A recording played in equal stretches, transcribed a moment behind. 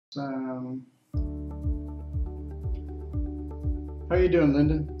How you doing,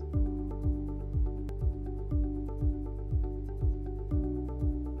 Lyndon?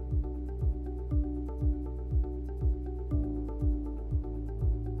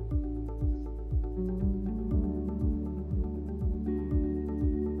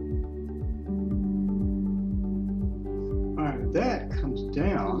 All right, that comes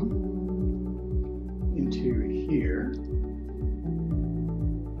down into here.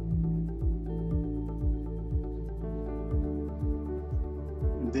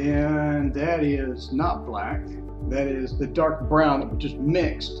 Then that is not black. That is the dark brown that we just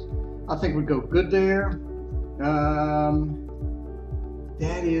mixed. I think would go good there.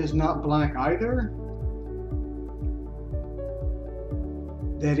 That is not black either.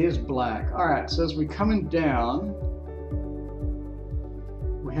 That is black. All right, so as we're coming down,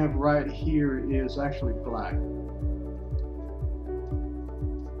 we have right here is actually black.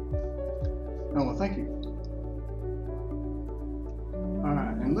 Oh, well, thank you. All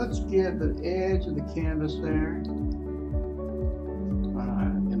right, and let's get the edge of the canvas there. All right,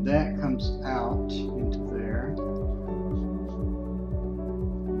 and that comes out into there.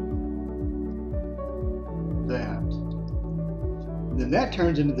 That. And then that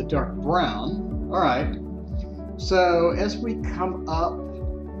turns into the dark brown. All right, so as we come up,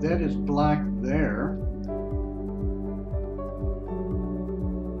 that is black there.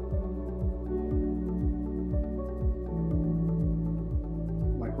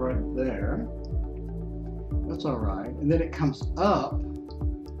 Like right there. That's all right. And then it comes up.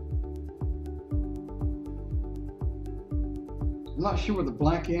 I'm not sure where the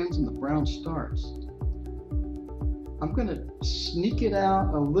black ends and the brown starts. I'm going to sneak it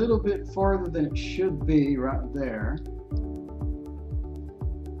out a little bit farther than it should be right there.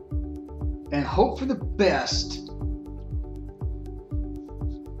 And hope for the best.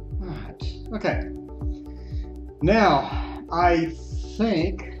 All right, okay. Now, I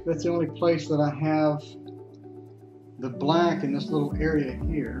think that's the only place that I have the black in this little area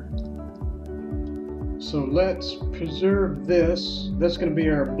here. So let's preserve this. That's going to be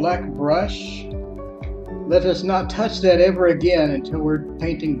our black brush. Let us not touch that ever again until we're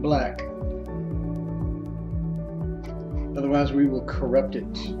painting black. Otherwise we will corrupt it.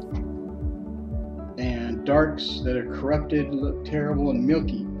 And darks that are corrupted look terrible and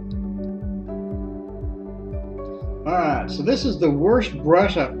milky. Alright, so this is the worst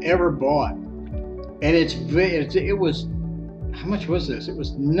brush I've ever bought. And it was, how much was this? It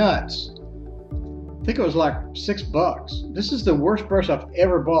was nuts. I think it was like $6. This is the worst brush I've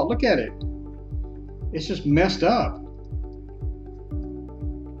ever bought. Look at it. It's just messed up.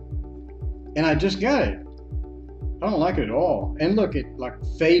 And I just got it. I don't like it at all. And look, it like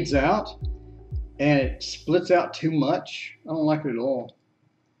fades out and it splits out too much. I don't like it at all.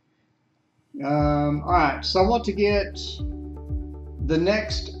 All right, so I want to get the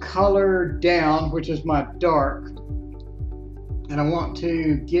next color down, which is my dark. And I want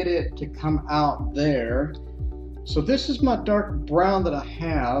to get it to come out there. So this is my dark brown that I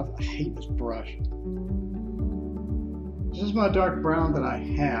have. I hate this brush. This is my dark brown that I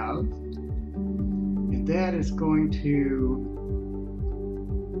have. And that is going to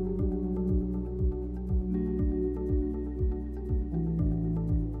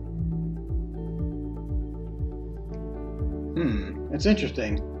that's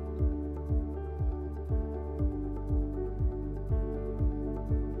interesting.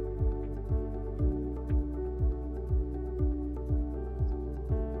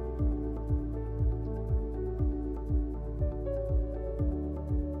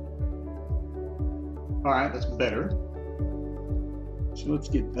 All right, that's better. So let's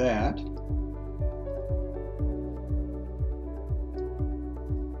get that.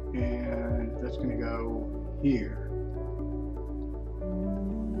 And that's going to go here.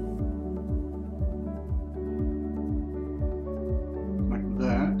 Like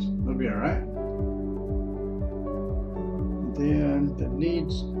that. That'll be all right. Then that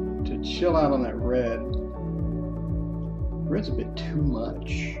needs to chill out on that red. Red's a bit too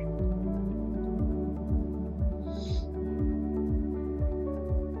much.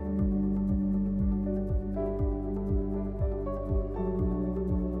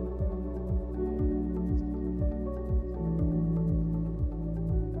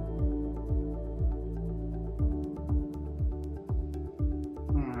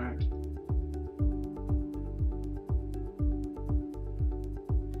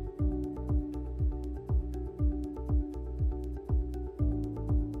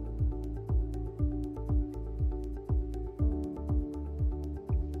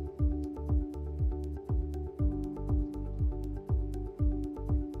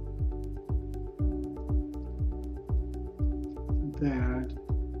 that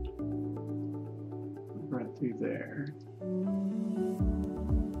right through there.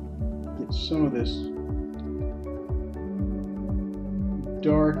 Get some of this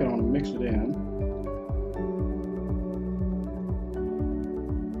dark, and I want to mix it in.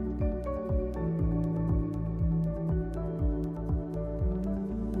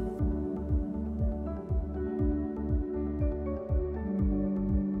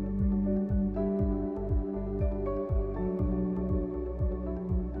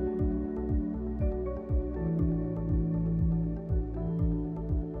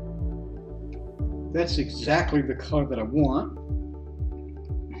 That's exactly the color that I want.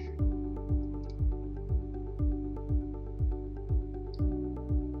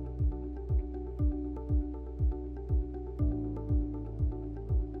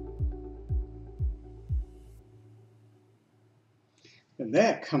 And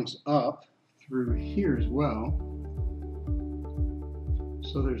that comes up through here as well.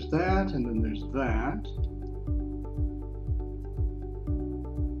 So there's that, and then there's that.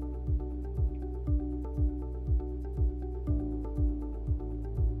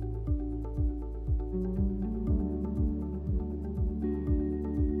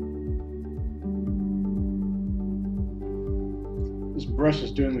 This brush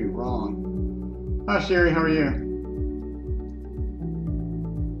is doing me wrong. Hi Sherry, how are you?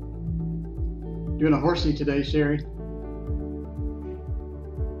 Doing a horsey today, Sherry?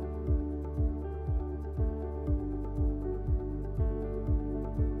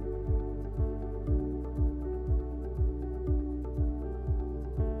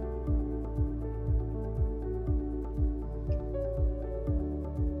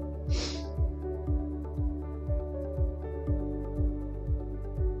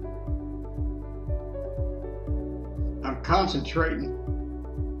 I'm concentrating.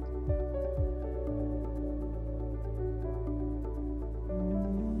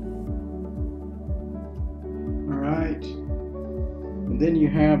 All right. And then you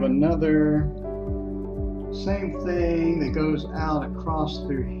have another same thing that goes out across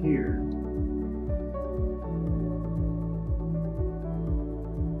through here.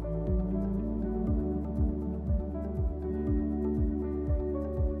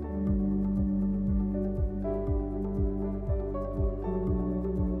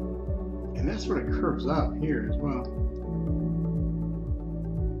 And that sort of curves up here as well.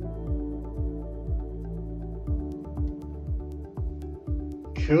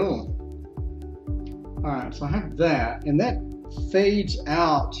 Cool. All right, so I have that, and that fades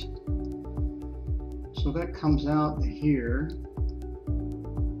out. So that comes out here.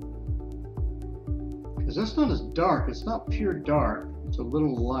 Because that's not as dark. It's not pure dark. It's a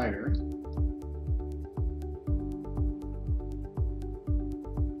little lighter.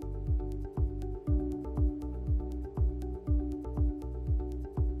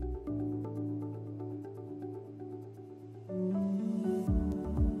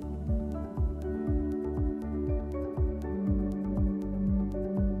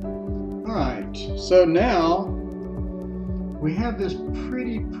 So now we have this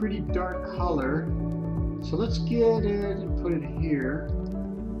pretty dark color. So let's get it and put it here.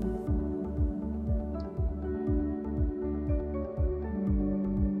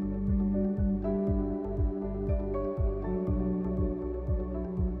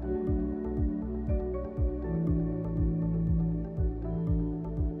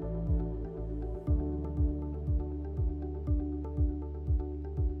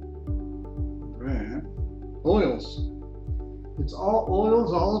 Oils. It's all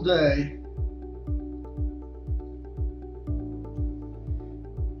oils all day.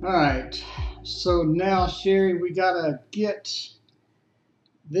 All right, so now Sherry, we gotta get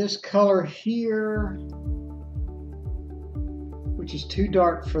this color here, which is too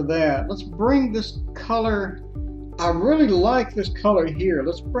dark for that. Let's bring this color, I really like this color here.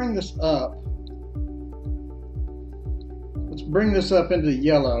 Let's bring this up. Let's bring this up into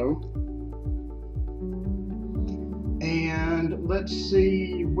yellow. And let's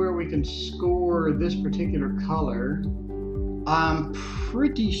see where we can score this particular color. I'm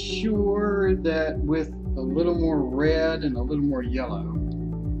pretty sure that with a little more red and a little more yellow,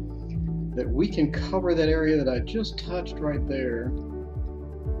 that we can cover that area that I just touched right there.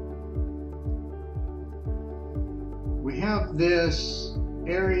 We have this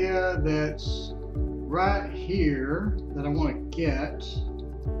area that's right here that I want to get.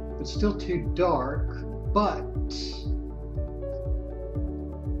 It's still too dark, but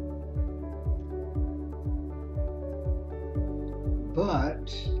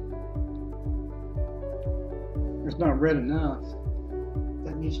it's not red enough.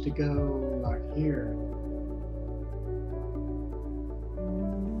 That needs to go like here.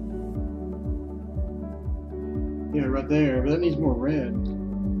 Yeah, right there, but that needs more red.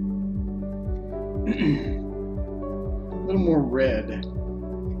 A little more red.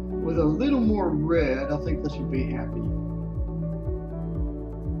 With a little more red, I think this would be happy.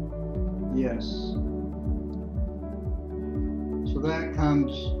 Yes. So that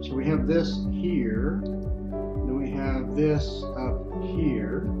comes, so we have this here, then we have this up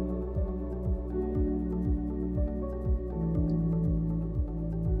here.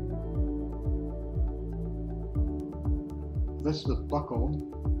 This is the buckle.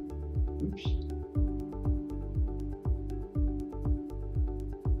 Oops.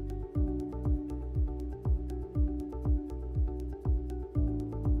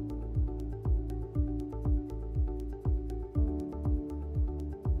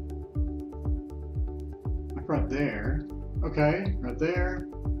 Like right there. Okay, right there.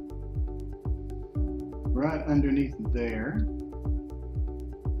 Right underneath there.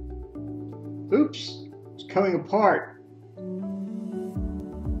 Oops, it's coming apart.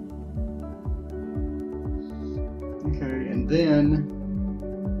 Okay, and then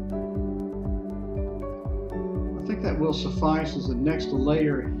I think that will suffice as the next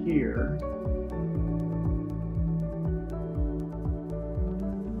layer here.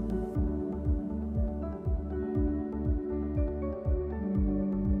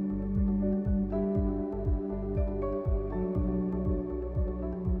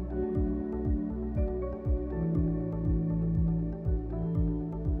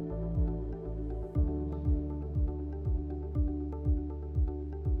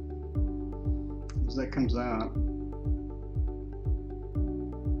 As that comes out.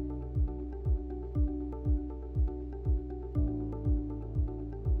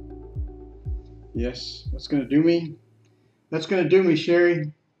 Yes, that's gonna do me. That's gonna do me,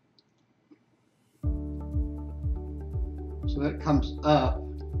 Sherry. So that comes up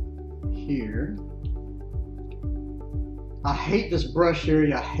here. I hate this brush,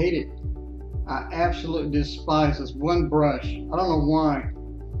 Sherry. I hate it. I absolutely despise this one brush. I don't know why.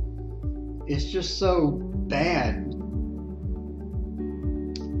 It's just so bad.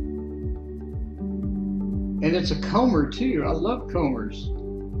 And it's a comber too. I love combers.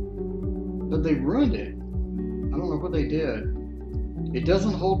 But they ruined it. I don't know what they did. It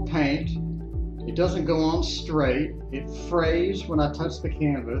doesn't hold paint. It doesn't go on straight. It frays when I touch the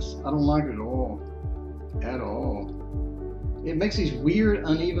canvas. I don't like it at all. At all. It makes these weird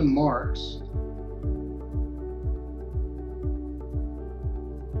uneven marks.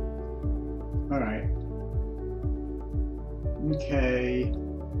 Alright. Okay.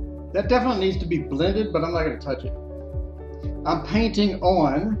 That definitely needs to be blended, but I'm not going to touch it. I'm painting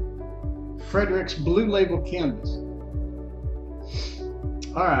on Frederick's Blue Label canvas.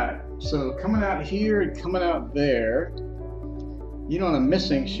 Alright, so coming out here and coming out there. You know what I'm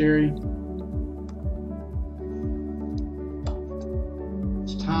missing, Sherry?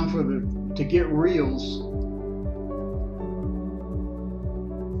 It's time for to get reels.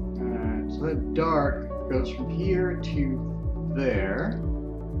 Alright, so that dark goes from here to there.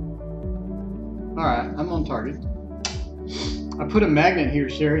 Alright, I'm on target. I put a magnet here,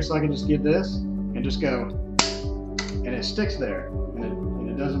 Sherry, so I can just get this and just go, and it sticks there, and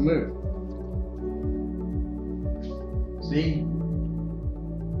it doesn't move. See?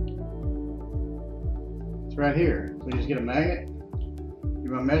 It's right here. So you just get a magnet, do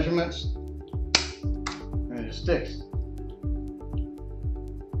my measurements, and it just sticks.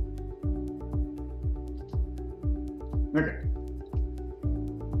 Okay.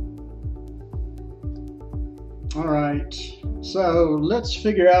 All right, so let's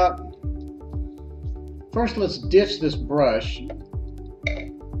figure out, first let's ditch this brush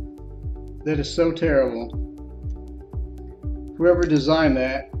that is so terrible. Whoever designed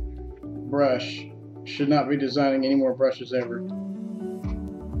that brush should not be designing any more brushes ever.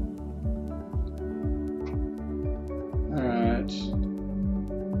 All right,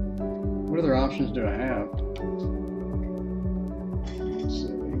 what other options do I have?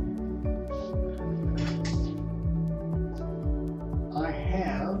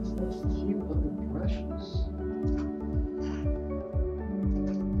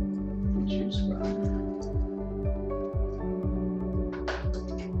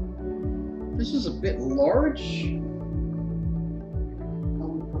 This is a bit large. I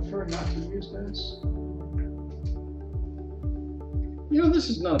would prefer not to use this. You know, this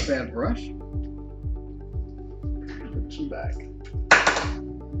is not a bad brush. Put some back.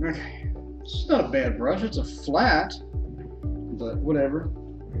 Okay, it's not a bad brush. It's a flat, but whatever.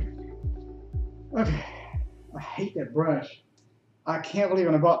 Okay, I hate that brush. I can't believe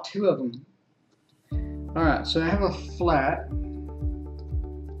I bought two of them. All right, so I have a flat.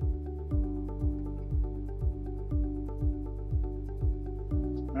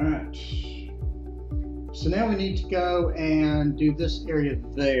 Alright. So now we need to go and do this area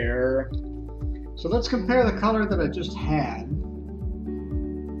there. So let's compare the color that I just had.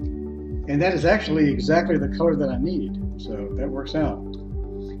 And that is actually exactly the color that I need. So that works out.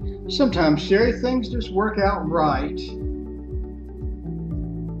 Sometimes, Sherry, things just work out right.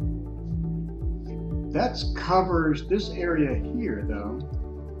 That covers this area here, though.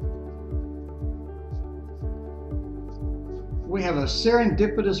 We have a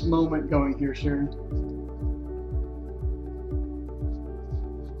serendipitous moment going here, Sherry.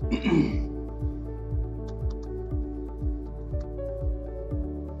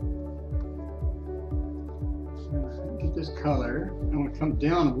 Get this color. I want to come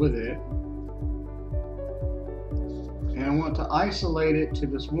down with it. And I want to isolate it to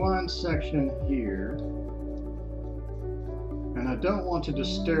this one section here. And I don't want to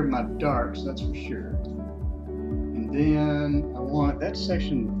disturb my darks, that's for sure. And then I want that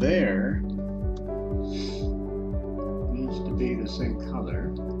section there needs to be the same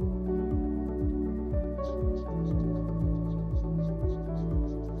color.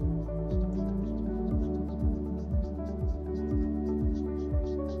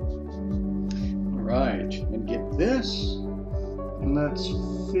 Alright, and get this, and let's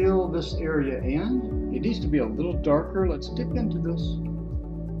fill this area in. It needs to be a little darker. Let's dip into this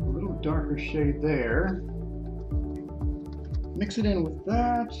a little darker shade there. Mix it in with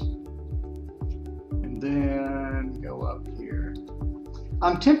that, and then go up here.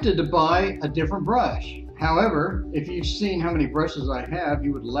 I'm tempted to buy a different brush. However, if you've seen how many brushes I have,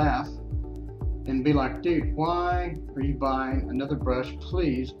 you would laugh and be like, dude, why are you buying another brush?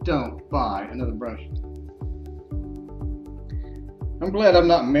 Please don't buy another brush. I'm glad I'm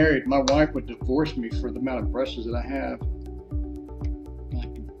not married. My wife would divorce me for the amount of brushes that I have.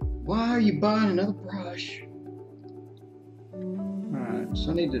 Like, why are you buying another brush? Alright, so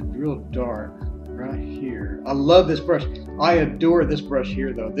I need to drill dark right here. I love this brush. I adore this brush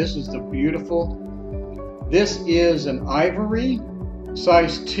here, though. This is the beautiful. This is an ivory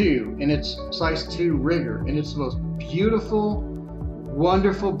size 2, and it's size 2 rigger, and it's the most beautiful,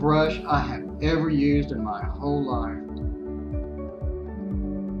 wonderful brush I have ever used in my whole life.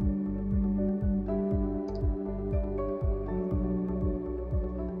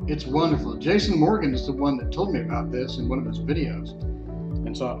 It's wonderful. Jason Morgan is the one that told me about this in one of his videos,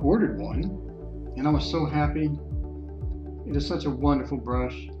 and so I ordered one, and I was so happy. It is such a wonderful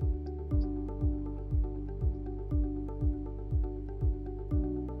brush.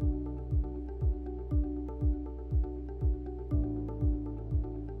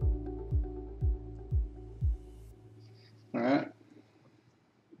 All right.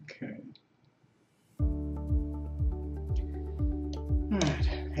 Okay. All right.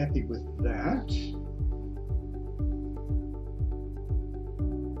 Happy with that.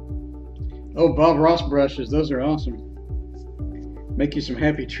 Oh, Bob Ross brushes. Those are awesome. Make you some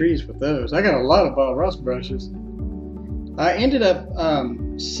happy trees with those. I got a lot of Bob Ross brushes. I ended up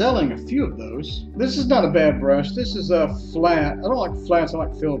selling a few of those. This is not a bad brush. This is a flat. I don't like flats. I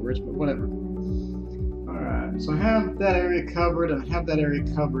like filberts, but whatever. So I have that area covered and I have that area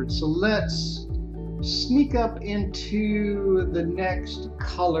covered. So let's sneak up into the next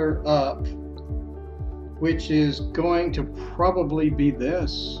color up, which is going to probably be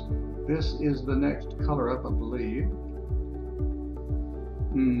this. This is the next color up, I believe.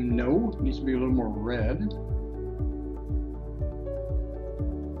 No, it needs to be a little more red.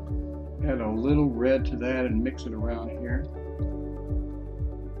 Add a little red to that and mix it around here.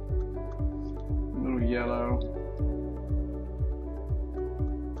 A little yellow.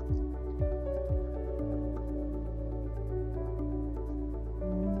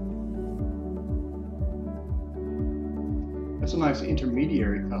 That's a nice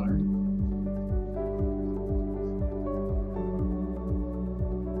intermediary color.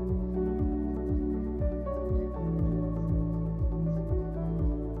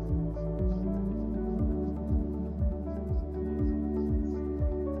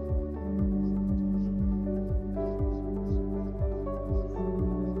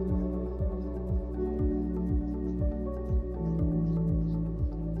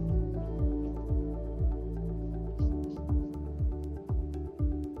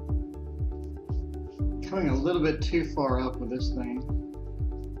 Coming a little bit too far up with this thing.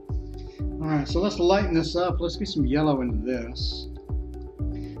 Alright, so let's lighten this up. Let's get some yellow into this.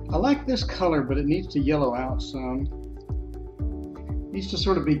 I like this color, but it needs to yellow out some. It needs to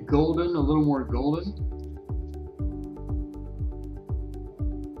sort of be golden, a little more golden.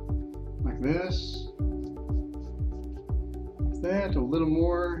 Like this. Like that, a little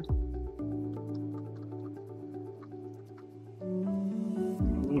more.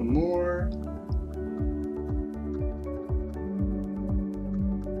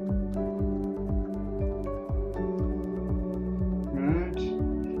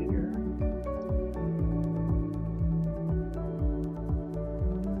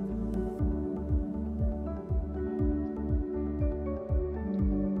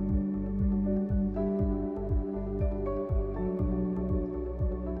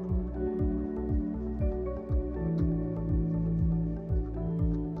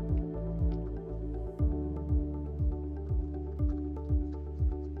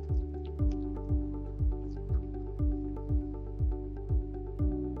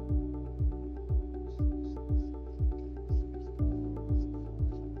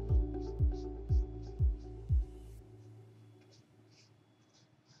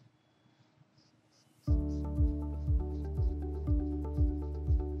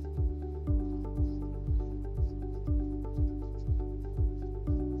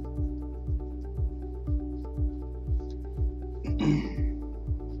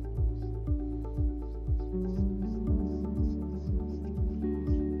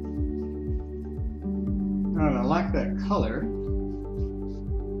 like that color.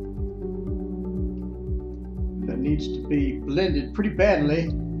 That needs to be blended pretty badly.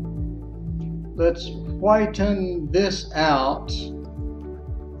 Let's whiten this out.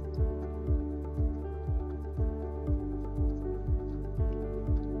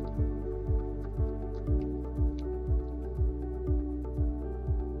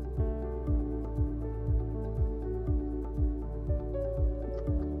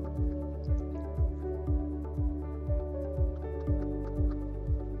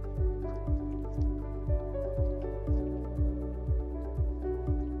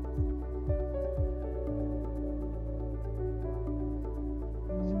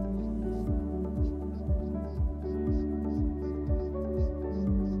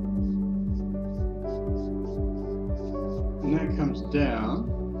 And that comes down.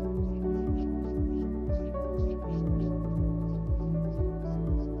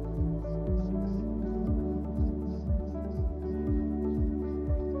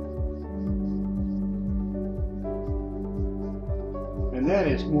 And that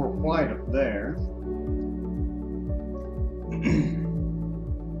is more white up there.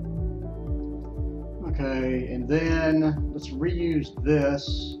 Okay, and then let's reuse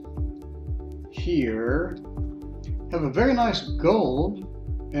this here. Have a very nice gold,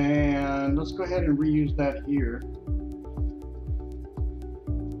 and let's go ahead and reuse that here.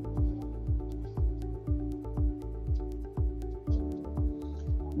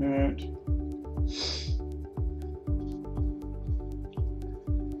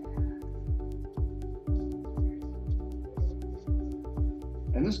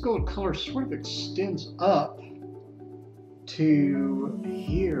 And this gold color sort of extends up to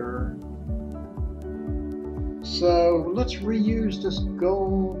here. So let's reuse this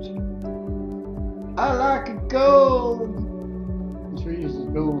gold. I like it gold. Let's reuse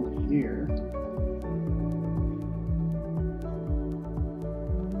the gold here.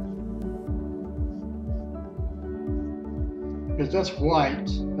 Because that's white.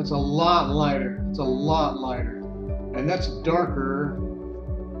 That's a lot lighter. It's a lot lighter. And that's darker.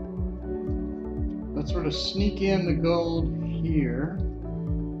 Let's sort of sneak in the gold here.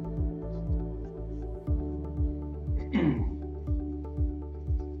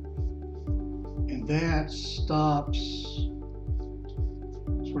 And that stops,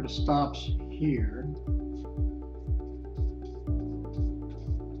 sort of stops here.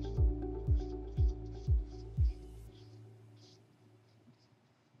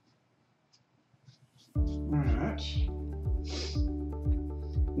 Alright.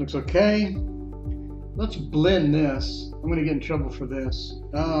 Looks okay. Let's blend this. I'm going to get in trouble for this.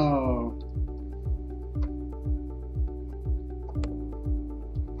 Oh.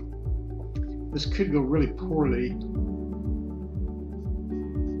 This could go really poorly.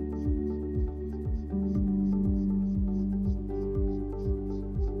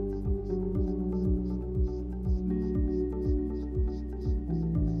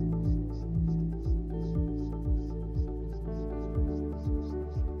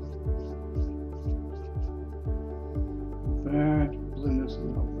 Blend this a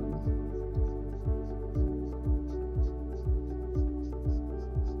little bit.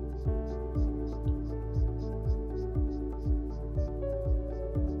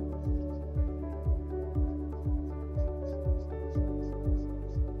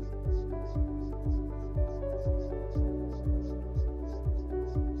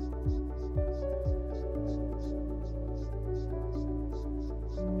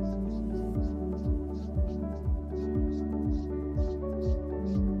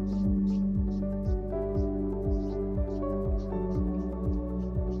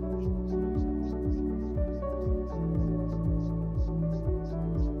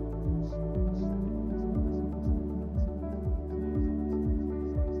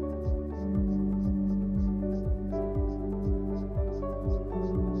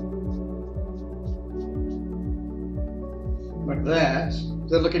 Like that.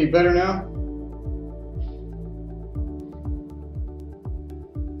 Does that look any better now?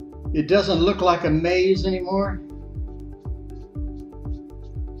 It doesn't look like a maze anymore.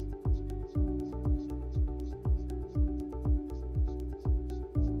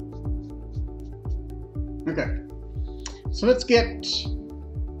 Okay. So let's get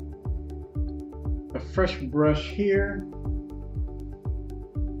a fresh brush here.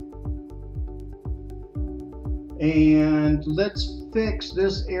 And let's fix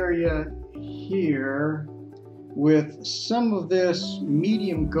this area here with some of this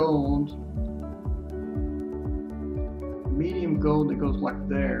medium gold that goes like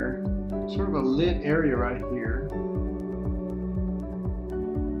there. Sort of a lit area right here.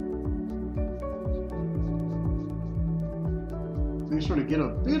 Let me sort of get a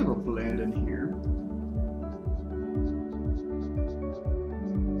bit of a blend in here.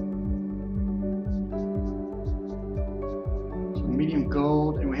 So medium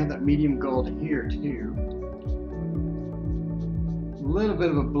gold, and we have that medium gold here too. A little bit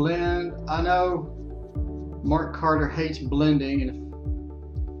of a blend. I know Marc Carder hates blending, and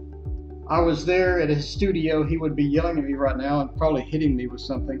if I was there at his studio, he would be yelling at me right now and probably hitting me with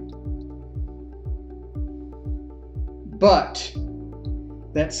something. But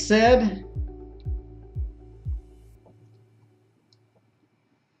that said,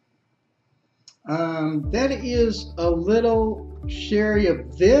 that is a little sherry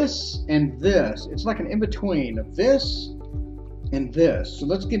of this and this. It's like an in-between of this and this. So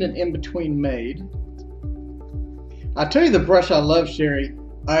let's get an in-between made. I'll tell you the brush I love, Sherry.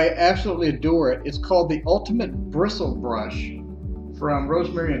 I absolutely adore it. It's called the Ultimate Bristle Brush from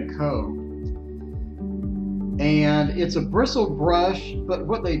Rosemary & Co. And it's a bristle brush, but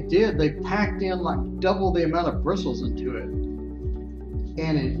what they did, they packed in like double the amount of bristles into it.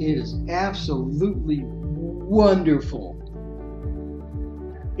 And it is absolutely wonderful.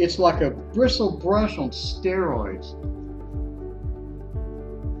 It's like a bristle brush on steroids.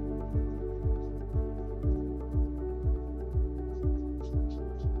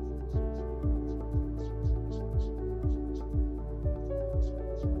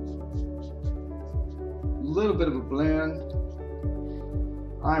 Little bit of a blend.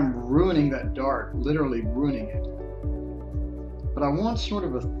 I'm ruining that dark, literally ruining it. But I want sort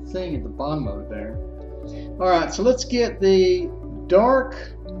of a thing at the bottom of it there. Alright, so let's get the dark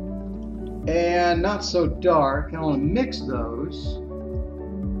and not so dark. I want to mix those.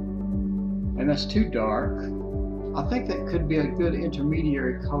 And that's too dark. I think that could be a good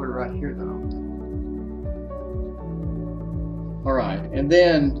intermediary color right here though. Alright, and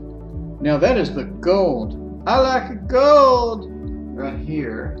then now that is the gold. I like a gold right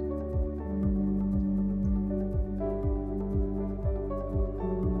here.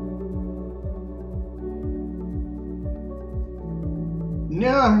 No,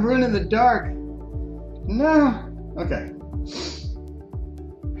 I'm ruining the dark. No. Okay.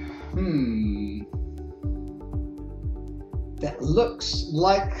 That looks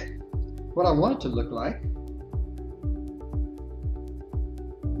like what I want it to look like,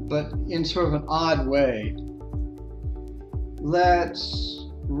 but in sort of an odd way. Let's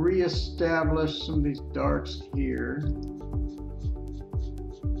reestablish some of these darks here.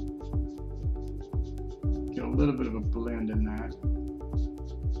 Get a little bit of a blend in that.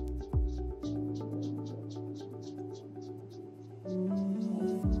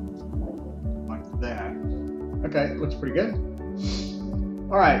 Like that. Okay, looks pretty good.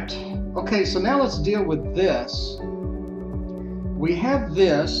 Alright, okay, so now let's deal with this. We have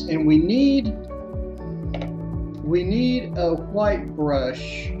this, and we need a white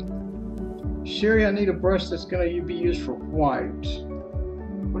brush. Sherry, I need a brush that's going to be used for white.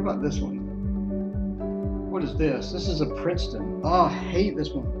 What about this one? What is this? This is a Princeton. Oh, I hate this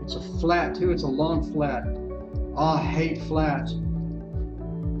one. It's a flat too. It's a long flat. Oh, I hate flats.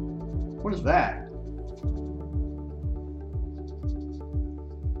 What is that?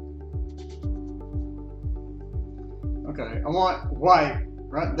 Okay, I want white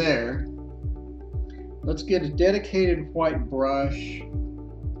right there. Let's get a dedicated white brush.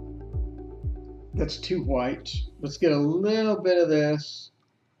 That's too white. Let's get a little bit of this.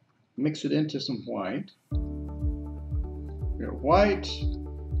 Mix it into some white. We got white.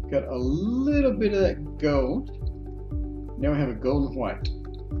 Got a little bit of that gold. Now we have a gold and white.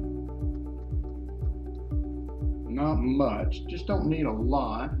 Not much. Just don't need a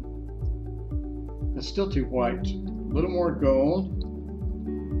lot. It's still too white. A little more gold.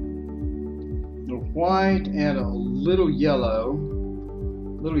 White and a little yellow.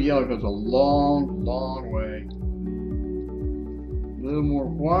 Little yellow goes a long, long way. A little more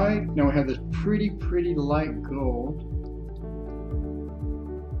white. Now we have this pretty, pretty light gold.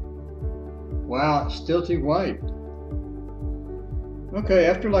 Wow, it's still too white. Okay,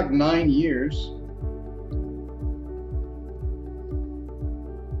 after like 9 years.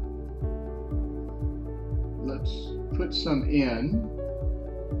 Let's put some in.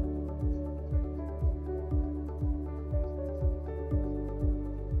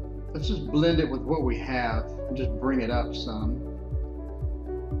 Let's just blend it with what we have and just bring it up some.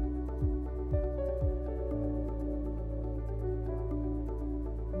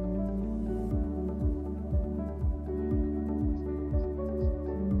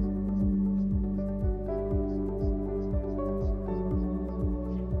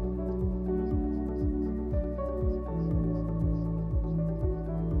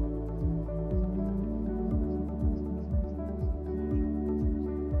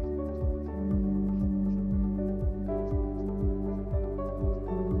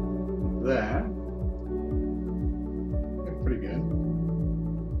 that. Pretty good.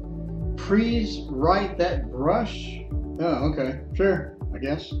 Please write that brush. Oh, okay. Sure, I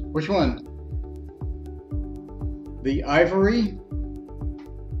guess. Which one? The ivory,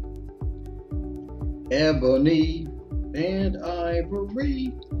 ebony, and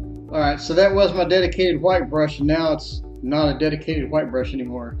ivory. All right, so that was my dedicated white brush, and now it's not a dedicated white brush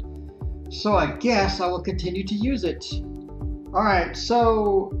anymore. So I guess I will continue to use it. All right,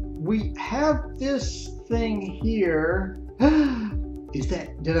 so we have this thing here.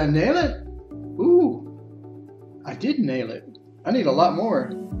 Did I nail it? Ooh, I did nail it. I need a lot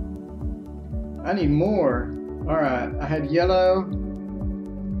more. I need more. All right, I had yellow,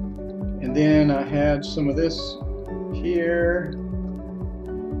 and then I had some of this here,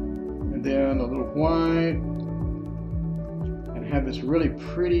 and then a little white, and have this really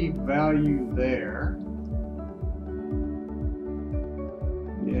pretty value there.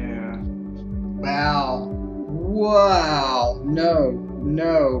 Yeah. Wow. Wow. No.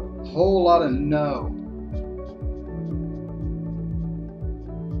 No. Whole lot of no.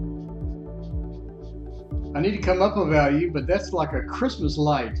 I need to come up a value, but that's like a Christmas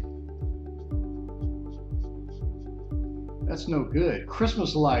light. That's no good.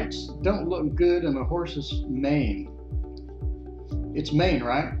 Christmas lights don't look good in a horse's mane. It's mane,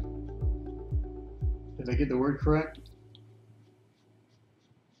 right? Did I get the word correct?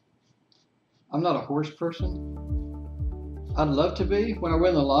 I'm not a horse person. I'd love to be. When I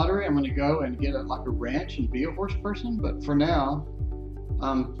win the lottery, I'm going to go and get like a ranch and be a horse person. But for now,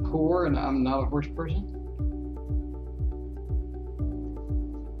 I'm poor and I'm not a horse person.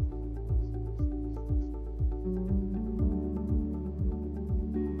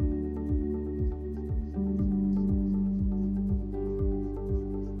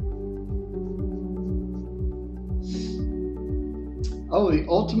 Oh, the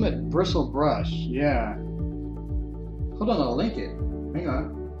ultimate bristle brush. Yeah. Hold on, I'll link it. Hang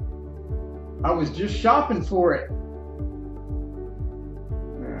on. I was just shopping for it.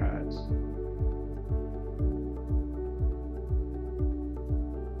 Alright.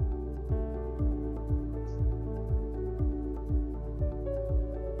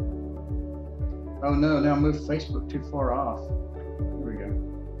 Oh no, now I moved Facebook too far off. Here we go.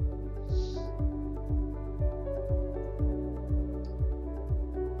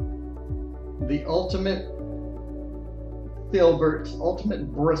 The ultimate Filbert's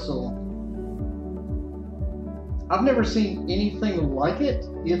ultimate bristle. I've never seen anything like it.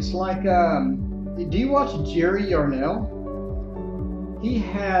 It's like, do you watch Jerry Yarnell? He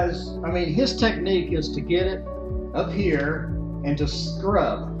has, I mean, his technique is to get it up here and to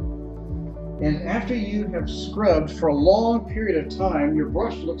scrub. And after you have scrubbed for a long period of time, your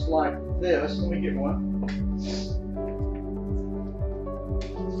brush looks like this. Let me get one.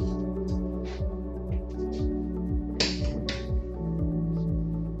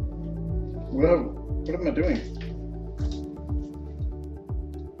 Whoa, what am I doing?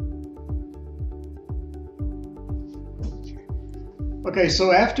 Okay,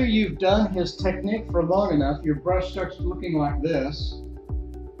 so after you've done his technique for long enough, your brush starts looking like this.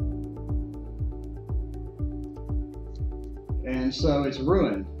 And so it's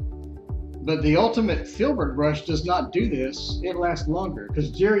ruined. But the ultimate Filbert brush does not do this. It lasts longer. Because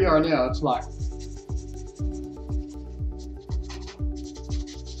Jerry Yarnell, it's like...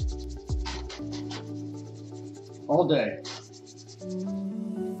 all day.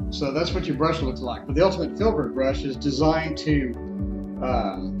 So that's what your brush looks like. But the ultimate Filbert brush is designed to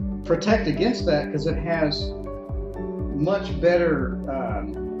protect against that because it has much better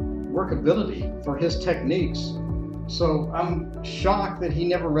workability for his techniques. So I'm shocked that he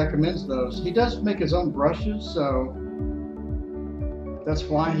never recommends those. He does make his own brushes, so that's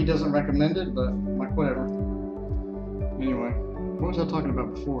why he doesn't recommend it, but like whatever. Anyway, what was I talking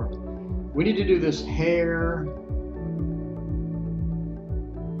about before? We need to do this hair.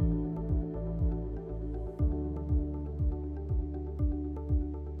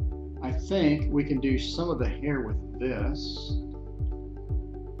 I think we can do some of the hair with this.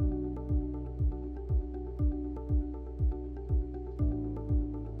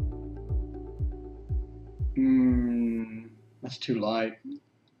 That's too light.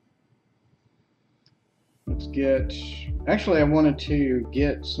 Let's get, actually I wanted to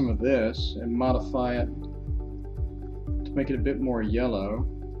get some of this and modify it to make it a bit more yellow.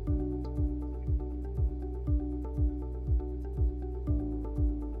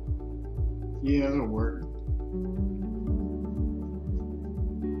 Yeah, that'll work.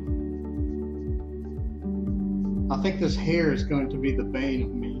 I think this hair is going to be the bane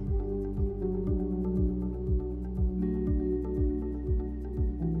of me.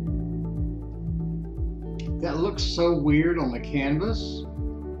 that looks so weird on the canvas,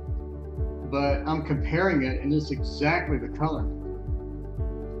 but I'm comparing it and it's exactly the color.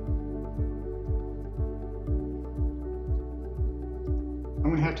 I'm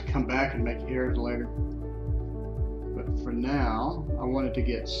gonna have to come back and make hairs later. But for now, I wanted to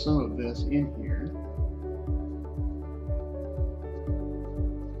get some of this in here.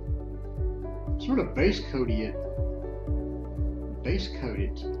 Sort of base coat it. Base coat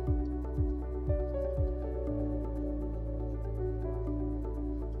it.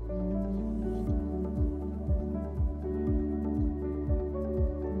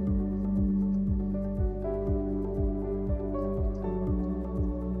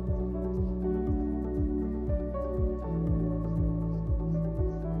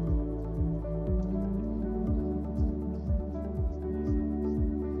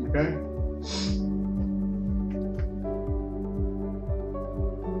 Okay.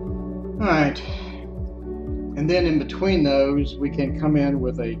 All right. And then in between those, we can come in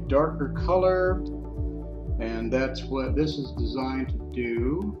with a darker color, and that's what this is designed to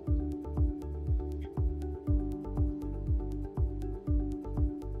do.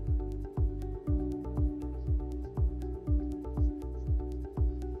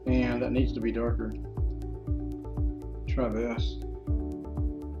 And that needs to be darker. Try this.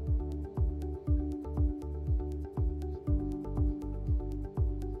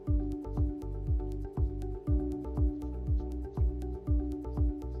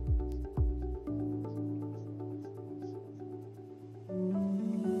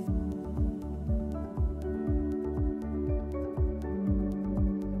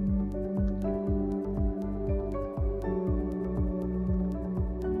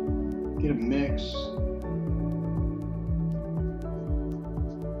 Get a mix.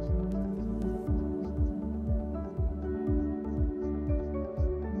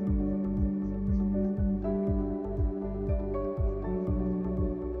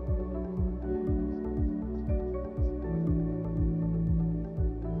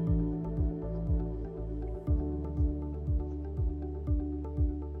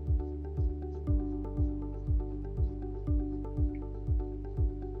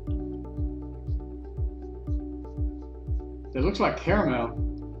 It looks like caramel.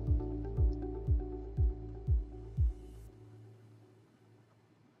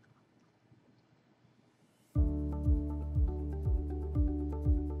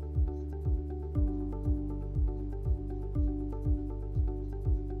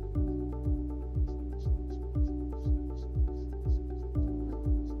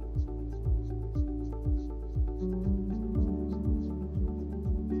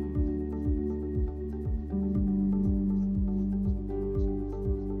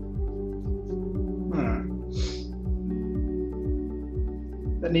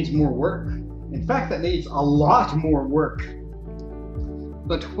 That needs more work. In fact, that needs a lot more work.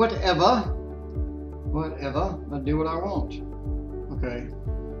 But whatever, I do what I want. Okay,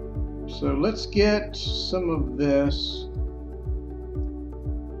 so let's get some of this.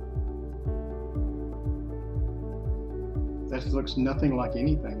 That looks nothing like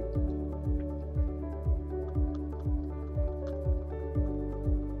anything.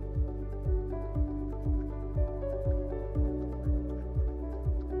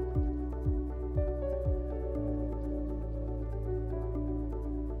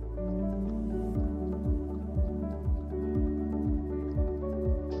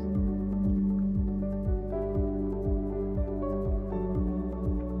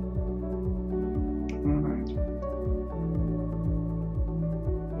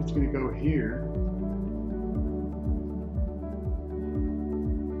 It's going to go here.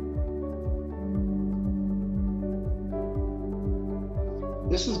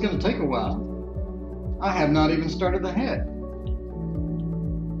 This is going to take a while. I have not even started the head.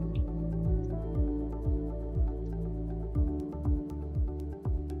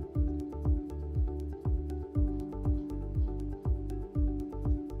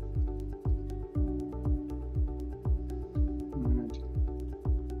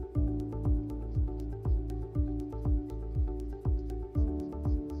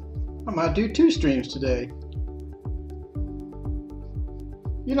 I might do 2 streams today.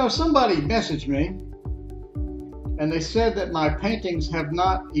 You know, somebody messaged me and they said that my paintings have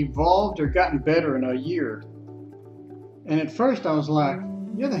not evolved or gotten better in a year. And at first I was like,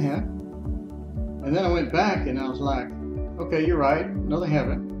 yeah, they have. And then I went back and I was like, okay, you're right. No, they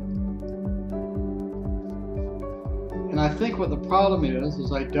haven't. And I think what the problem is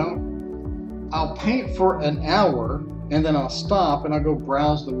I'll paint for an hour and then I'll stop and I'll go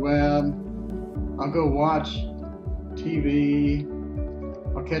browse the web. I'll go watch TV.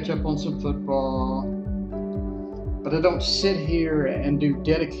 I'll catch up on some football. but I don't sit here and do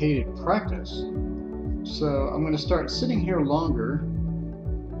dedicated practice. So I'm going to start sitting here longer.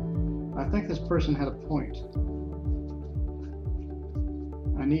 I think this person had a point.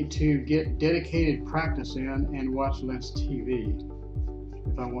 I need to get dedicated practice in and watch less TV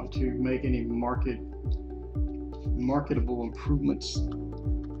if I want to make any marketable improvements.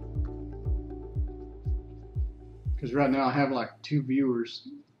 Because right now I have like 2 viewers.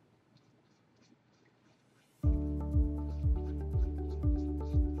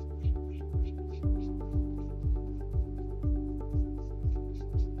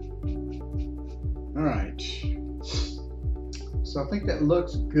 All right. So I think that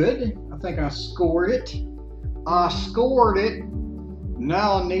looks good. I think I scored it. I scored it.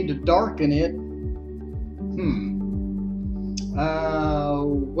 Now I need to darken it.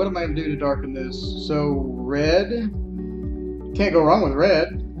 What am I going to do to darken this? So red. Can't go wrong with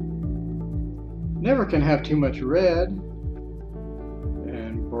red. Never can have too much red.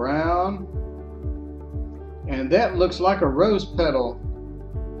 And brown. And that looks like a rose petal.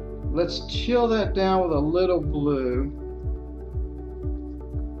 Let's chill that down with a little blue.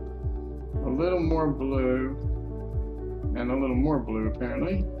 A little more blue. And a little more blue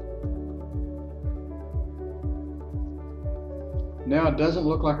apparently. Now it doesn't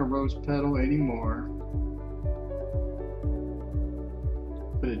look like a rose petal anymore.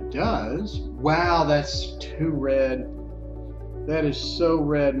 But it does. Wow, that's too red. That is so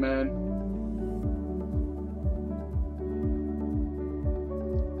red, man.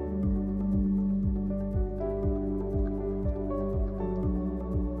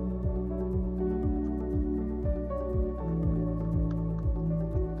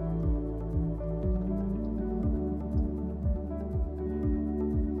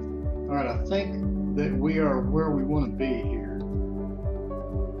 All right, I think that we are where we want to be here.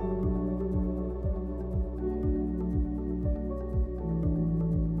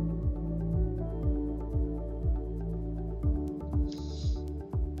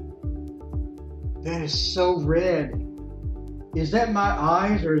 That is so red. Is that my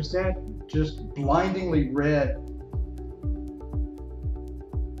eyes or is that just blindingly red?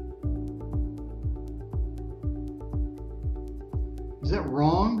 Is that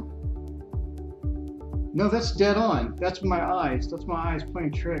wrong? No, that's dead on. That's my eyes. That's my eyes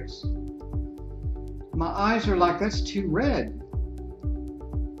playing tricks. My eyes are like, that's too red.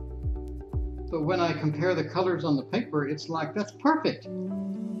 But when I compare the colors on the paper, it's like, that's perfect.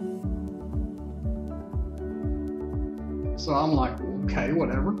 So I'm like, okay,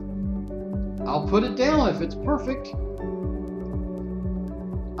 whatever. I'll put it down if it's perfect.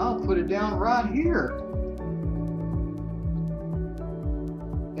 I'll put it down right here.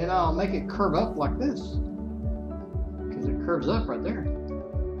 And I'll make it curve up like this. Because it curves up right there.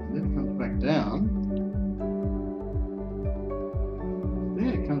 And then it comes back down. Then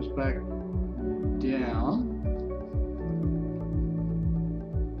it comes back down.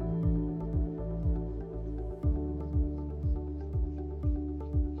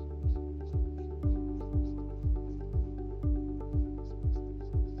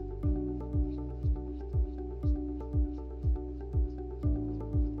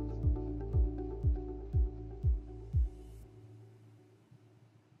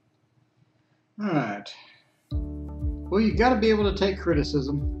 All right. Well, you got to be able to take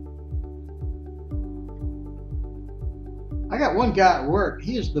criticism. I got one guy at work.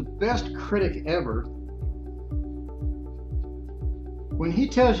 He is the best critic ever. When he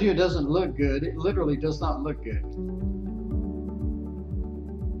tells you it doesn't look good, it literally does not look good.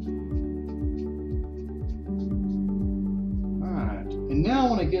 All right. And now I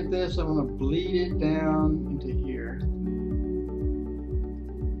want to get this. I want to bleed it down into here.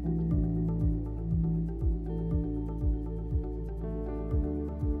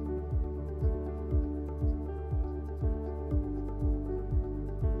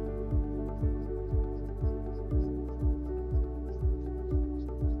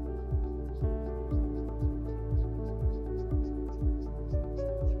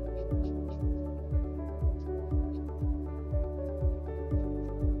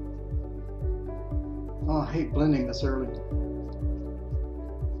 Oh, I hate blending this early.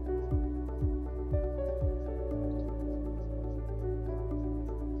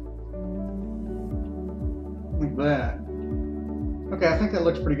 Like that. Okay, I think that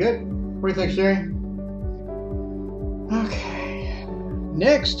looks pretty good. What do you think, Sherry? Okay.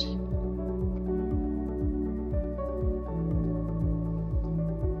 Next.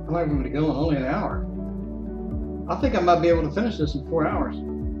 How long have we been going? Only an hour. I think I might be able to finish this in 4 hours.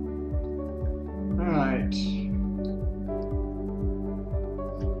 Alright.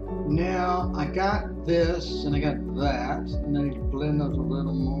 Now I got this and I got that, and I need to blend those a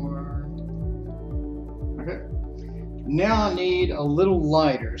little more. Okay. Now I need a little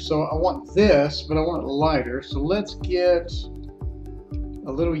lighter. So I want this, but I want it lighter. So let's get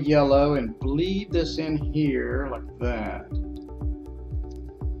a little yellow and bleed this in here like that.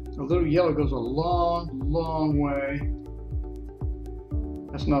 A little yellow goes a long, long way.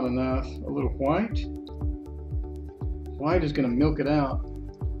 That's not enough. A little white. White is going to milk it out.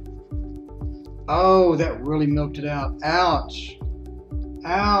 Oh, that really milked it out. Ouch.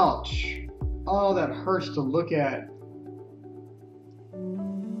 Ouch. Oh, that hurts to look at.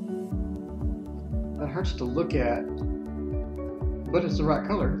 That hurts to look at. But it's the right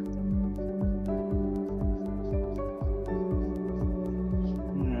color.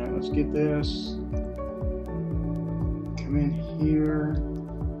 Alright, let's get this. Come in here.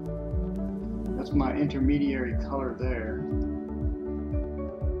 That's my intermediary color there.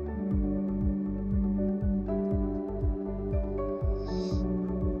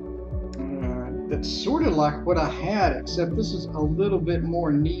 That's sort of like what I had, except this is a little bit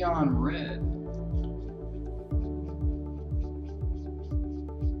more neon red.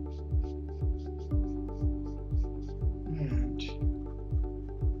 And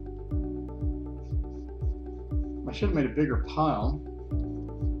I should have made a bigger pile.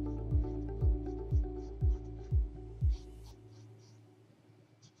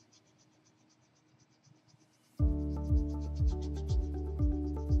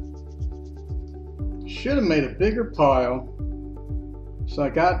 Should have made a bigger pile. So I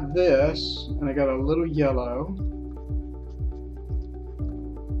got this, and I got a little yellow.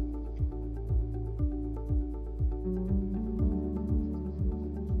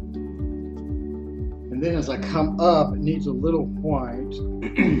 And then as I come up, it needs a little white.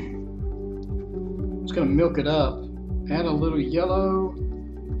 It's going to milk it up. Add a little yellow.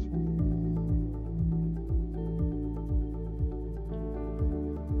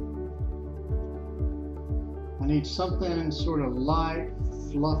 I need something sort of light,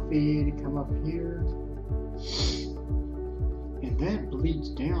 fluffy to come up here. And that bleeds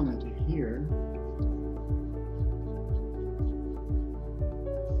down into here.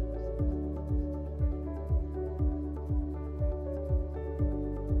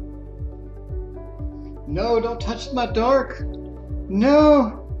 No, don't touch my dark.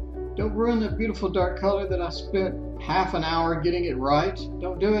 No, don't ruin that beautiful dark color that I spent half an hour getting it right.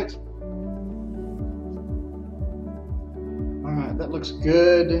 Don't do it. Alright, that looks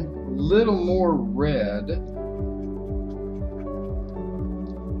good. A little more red.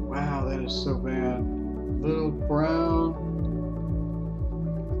 Wow, that is so bad. Little brown,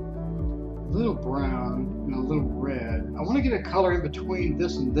 and a little red. I want to get a color in between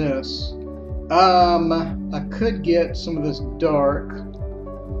this and this. I could get some of this dark,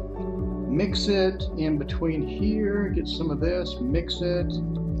 mix it in between here, get some of this, mix it,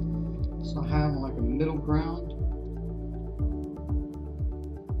 so I have like a middle ground.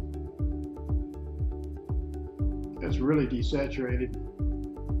 It's really desaturated.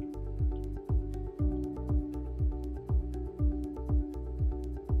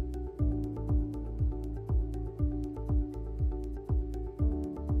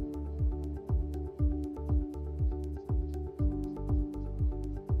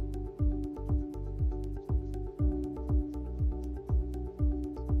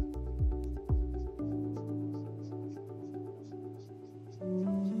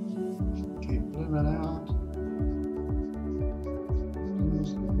 Okay, blend that out.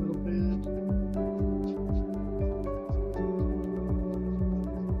 Just a little bit.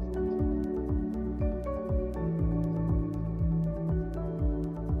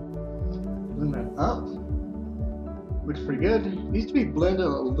 Blend that up. Looks pretty good. It needs to be blended a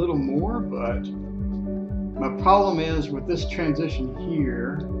little more, but my problem is with this transition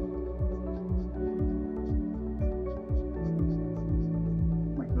here.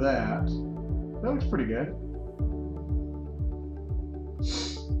 Like that. That looks pretty good.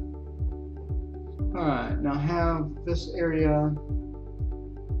 Alright, now have this area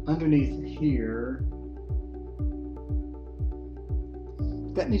underneath here.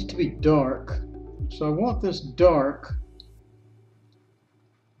 That needs to be dark. So I want this dark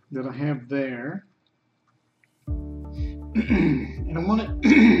that I have there. And I want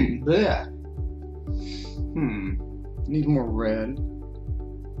it there. Need more red.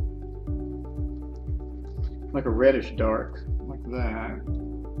 Like a reddish dark, like that.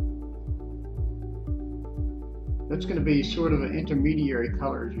 That's going to be sort of an intermediary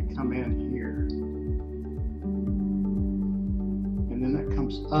color as you come in here. And then that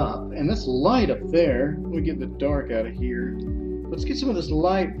comes up. And this light up there, let me get the dark out of here. let's get some of this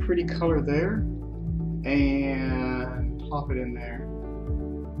light, pretty color there, and plop it in there.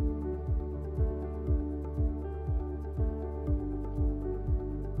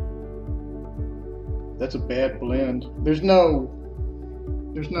 That's a bad blend. There's no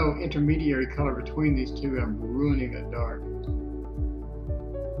intermediary color between these two. I'm ruining that dark.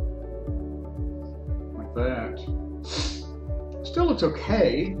 Like that. Still looks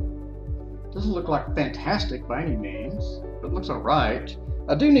okay. Doesn't look like fantastic by any means, but looks alright.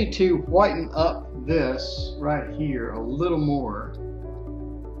 I do need to whiten up this right here a little more.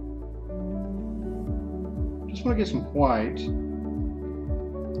 Just want to get some white.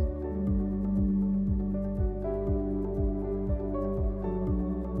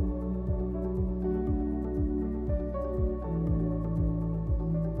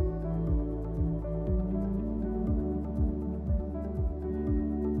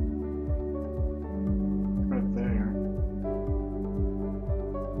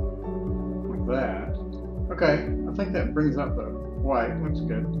 That. Okay, I think that brings up the white. Looks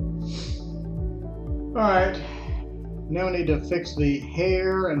good. Alright, now I need to fix the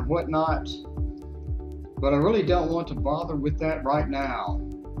hair and whatnot, but I really don't want to bother with that right now.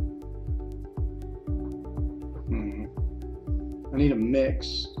 I need a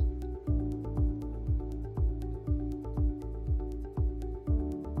mix.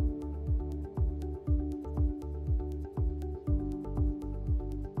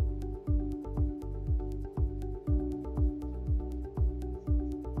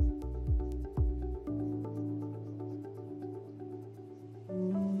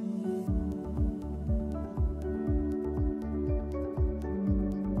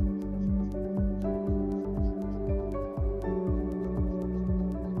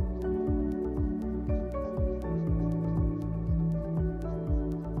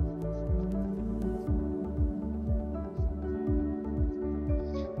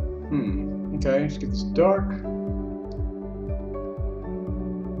 Okay, let's get this dark.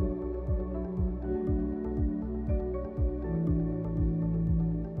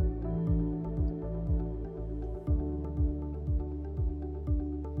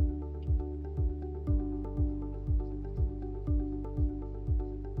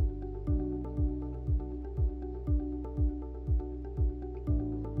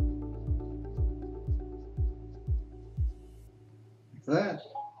 Like that.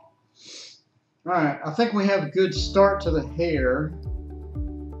 Alright, I think we have a good start to the hair.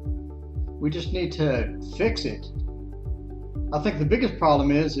 We just need to fix it. I think the biggest problem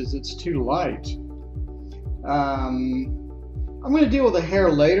is it's too light. I'm going to deal with the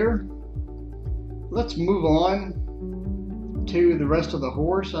hair later. Let's move on to the rest of the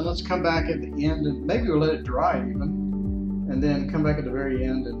horse, and let's come back at the end, and maybe we'll let it dry even, and then come back at the very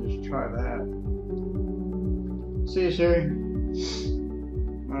end and just try that. See you, Sherry?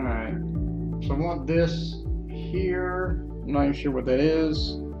 Alright. So I want this here. I'm not even sure what that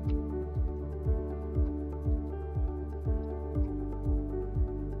is.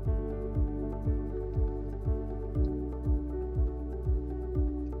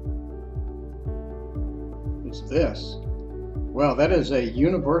 What's this? Well, that is a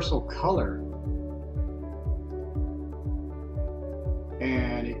universal color.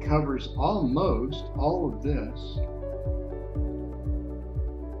 And it covers almost all of this.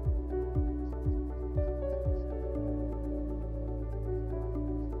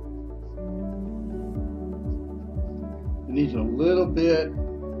 It needs a little bit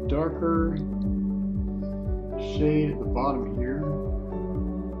darker shade at the bottom here.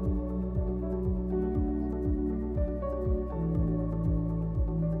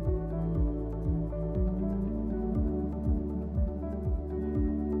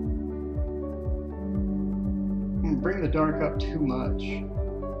 Bring the dark up too much.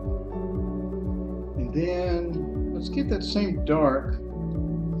 And then let's get that same dark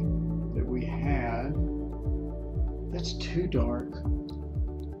that we had. That's too dark.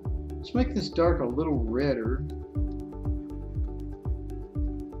 Let's make this dark a little redder.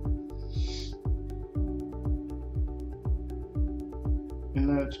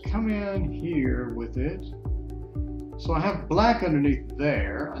 And let's come in here with it. So I have black underneath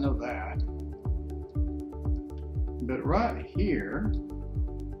there, I know that. But right here,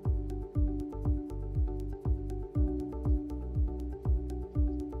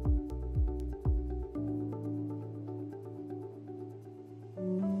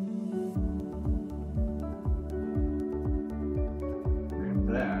 grab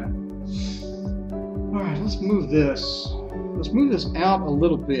that. All right, let's move this. Let's move this out a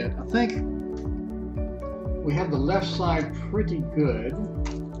little bit. I think we have the left side pretty good.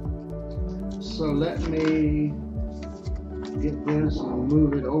 So let me get this and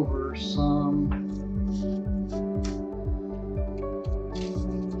move it over some.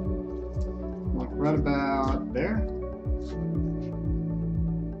 Like right about there.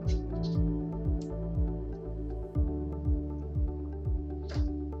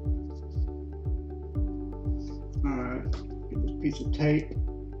 Alright, get this piece of tape,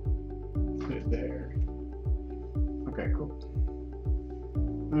 put it there. Okay, cool.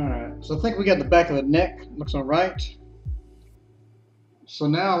 Alright, so I think we got the back of the neck, looks alright. So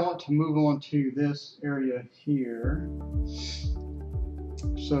now I want to move on to this area here.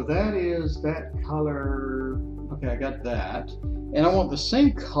 So that is that color, okay, I got that. And I want the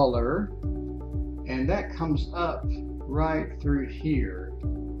same color, and that comes up right through here.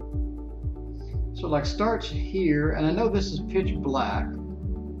 So like starts here, and I know this is pitch black,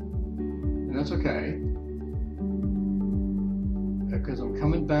 and that's okay, because I'm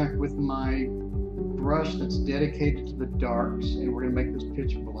coming back with my brush that's dedicated to the darks, and we're going to make this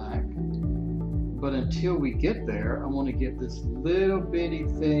pitch black. But until we get there, I want to get this little bitty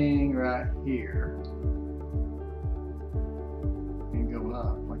thing right here and go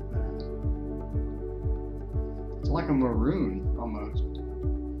up like that. It's like a maroon almost.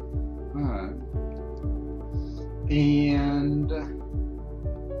 Alright. And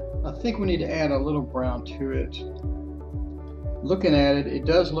I think we need to add a little brown to it. Looking at it, it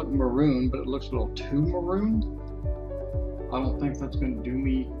does look maroon, but it looks a little too maroon. I don't think that's going to do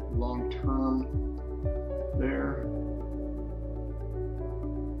me long term there.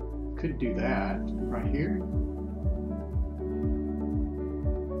 Could do that right here.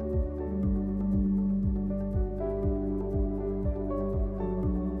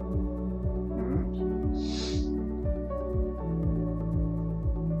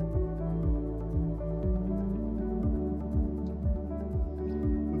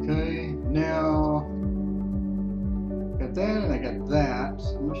 Okay, now got that and I got that.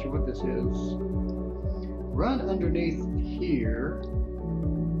 I'm not sure what this is. Run underneath here.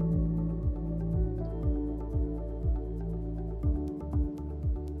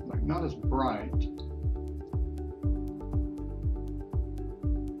 Like not as bright.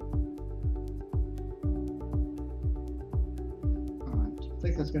 Alright, I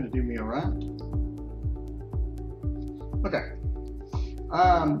think that's going to do me alright. Okay.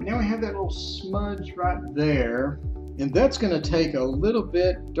 Now we have that little smudge right there, and that's going to take a little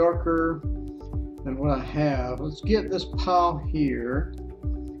bit darker than what I have. Let's get this pile here.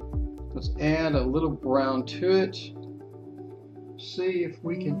 Let's add a little brown to it. See if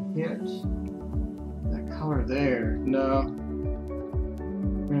we can hit that color there. No.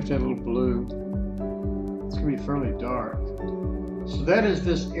 We're going to have to add a little blue. It's going to be fairly dark. So that is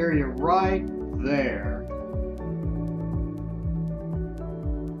this area right there.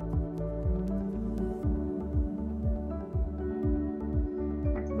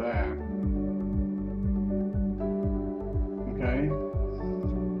 Okay,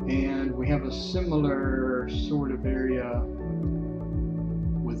 and we have a similar sort of area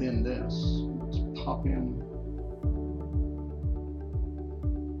within this. Let's pop in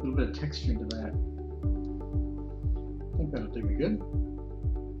a little bit of texture into that. I think that'll do me good.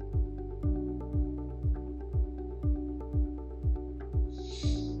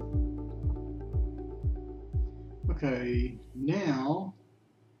 Okay, now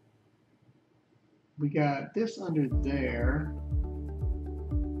we got this under there.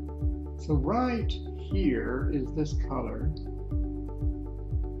 So right here is this color.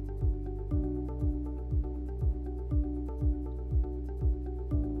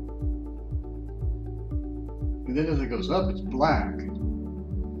 And then as it goes up, it's black.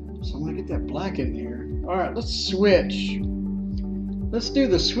 So I'm gonna get that black in there. All right, let's switch. Let's do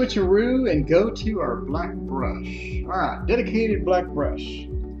the switcheroo and go to our black brush. All right, dedicated black brush.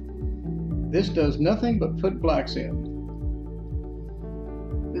 This does nothing but put blacks in.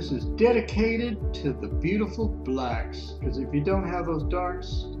 This is dedicated to the beautiful blacks, because if you don't have those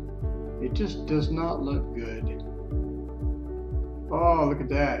darks, it just does not look good. Oh, look at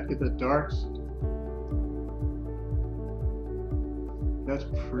that. Get the darks. That's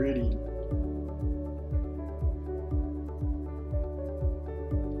pretty.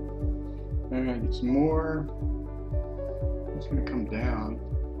 Alright, get some more. It's going to come down.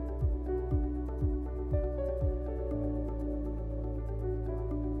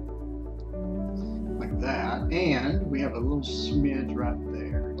 Like that. And we have a little smidge right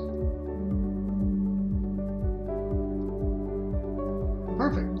there.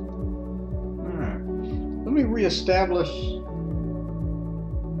 Perfect. Alright. Let me reestablish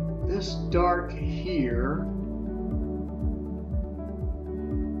this dark here.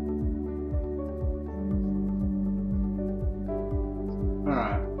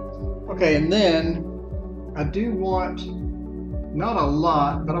 Alright. Okay, and then I do want, not a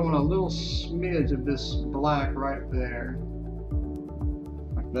lot, but I want a little smidge of this black right there.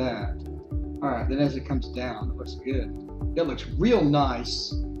 Like that. Alright, then as it comes down, it looks good. That looks real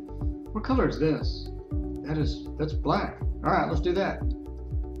nice. What color is this? That's black. Alright, let's do that.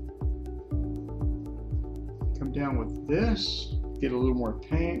 Come down with this, get a little more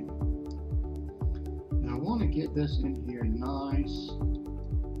paint. And I want to get this in here nice.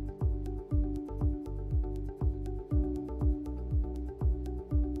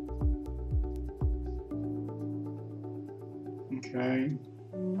 Okay.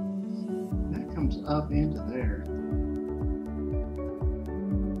 That comes up into there.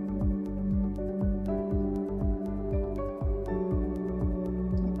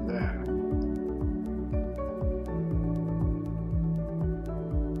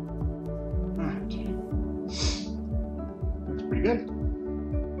 Good.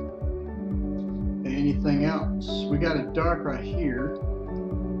 Anything else? We got it dark right here.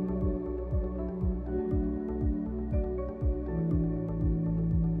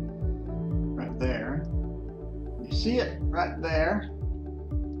 Right there. You see it right there?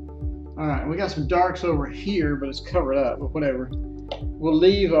 Alright, we got some darks over here, but it's covered up, but whatever. We'll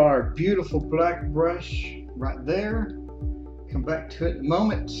leave our beautiful black brush right there. Come back to it in a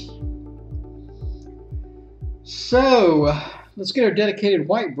moment. So, let's get our dedicated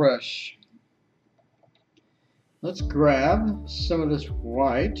white brush. Let's grab some of this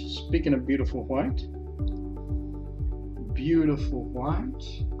white. Speaking of beautiful white. Beautiful white.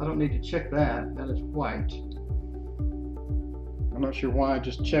 I don't need to check that. That is white. I'm not sure why I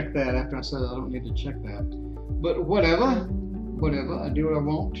just checked that after I said I don't need to check that. But whatever. Whatever. I do what I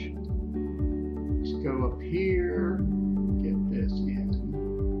want. Let's go up here. Get this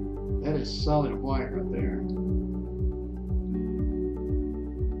in. That is solid white right there.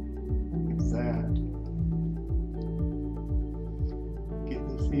 That. Get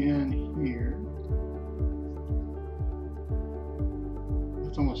this in here.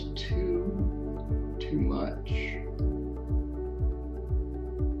 It's almost too much.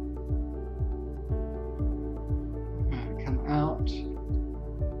 Come out.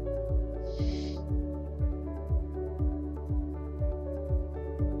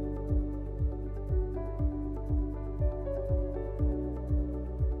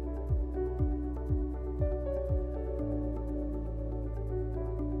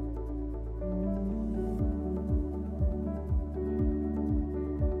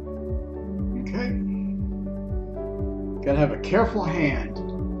 Okay. Gotta have a careful hand.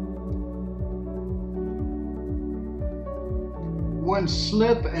 One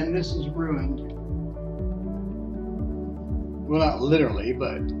slip and this is ruined. Well, not literally,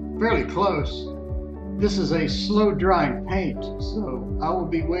 but fairly close. This is a slow drying paint, so I will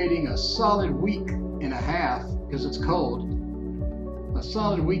be waiting a solid week and a half, because it's cold. A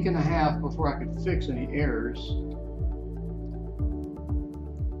solid week and a half before I can fix any errors.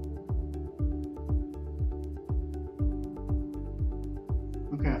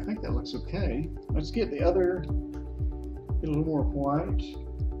 Okay, I think that looks okay. Let's get the other, get a little more white.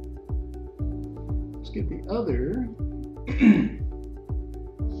 Let's get the other,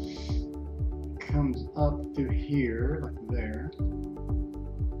 comes up through here, like there.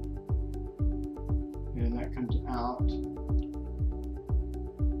 And that comes out.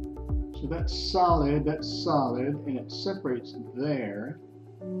 So that's solid, and it separates there.